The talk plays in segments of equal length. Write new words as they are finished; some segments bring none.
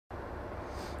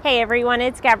Hey everyone,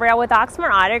 it's Gabrielle with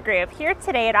Oxmoor Auto Group here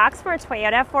today at Oxmoor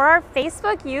Toyota for our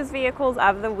Facebook Used Vehicles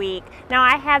of the Week. Now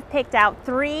I have picked out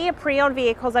 3 pre-owned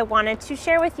vehicles I wanted to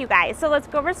share with you guys. So let's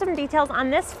go over some details on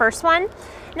this first one.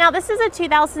 Now this is a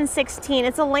 2016,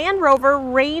 it's a Land Rover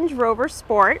Range Rover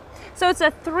Sport. So it's a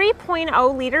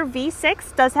 3.0 liter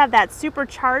V6, does have that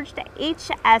supercharged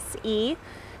HSE.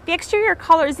 The exterior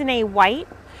color is in a white.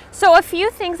 So a few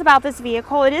things about this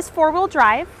vehicle, it is 4-wheel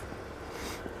drive.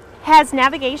 Has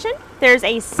navigation, there's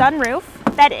a sunroof,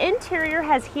 that interior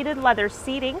has heated leather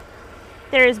seating,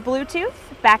 there is Bluetooth,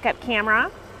 backup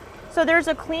camera, so there's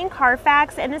a clean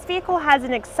Carfax, and this vehicle has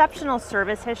an exceptional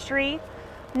service history.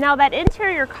 Now that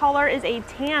interior color is a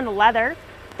tan leather.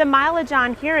 The mileage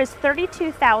on here is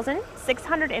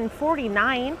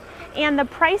 32,649 and the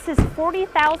price is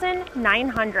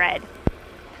 $40,900.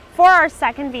 For our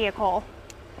second vehicle,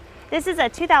 this is a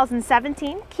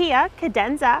 2017 Kia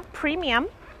Cadenza Premium.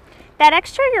 That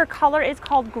exterior color is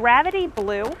called Gravity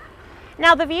Blue.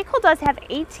 Now the vehicle does have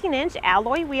 18-inch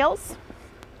alloy wheels.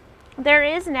 There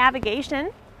is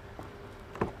navigation.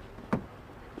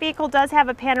 Vehicle does have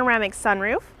a panoramic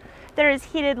sunroof. There is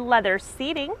heated leather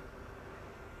seating.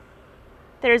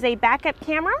 There's a backup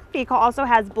camera. Vehicle also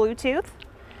has Bluetooth.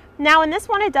 Now in this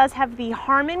one it does have the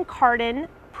Harman Kardon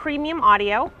premium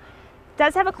audio.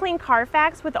 Does have a clean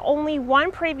Carfax with only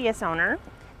one previous owner.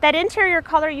 That interior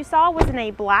color you saw was in a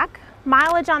black.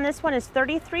 Mileage on this one is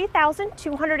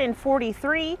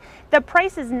 33,243. The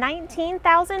price is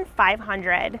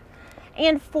 $19,500.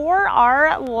 And for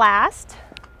our last,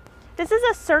 this is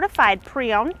a certified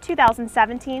pre-owned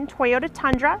 2017 Toyota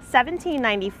Tundra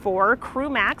 1794 Crew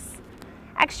Max.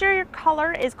 Exterior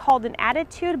color is called an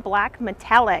Attitude Black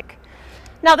Metallic.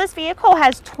 Now this vehicle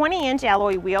has 20-inch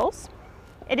alloy wheels.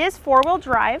 It is 4-wheel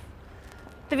drive.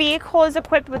 The vehicle is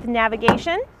equipped with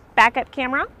navigation, backup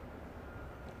camera.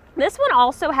 This one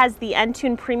also has the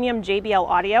Entune Premium JBL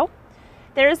audio.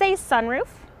 There is a sunroof,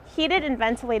 heated and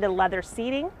ventilated leather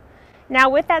seating. Now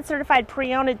with that certified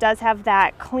pre-owned, it does have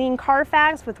that clean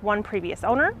Carfax with one previous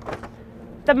owner.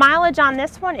 The mileage on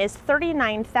this one is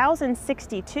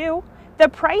 39,062. The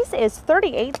price is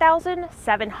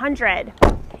 $38,700.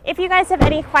 If you guys have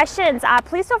any questions,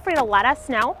 please feel free to let us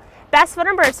know. Best phone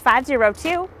number is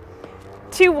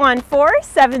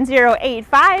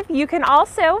 502-214-7085. You can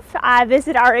also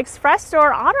visit our express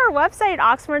store on our website,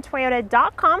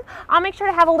 oxmoortoyota.com. I'll make sure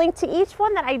to have a link to each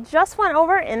one that I just went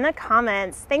over in the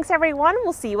comments. Thanks everyone.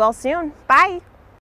 We'll see you all soon. Bye.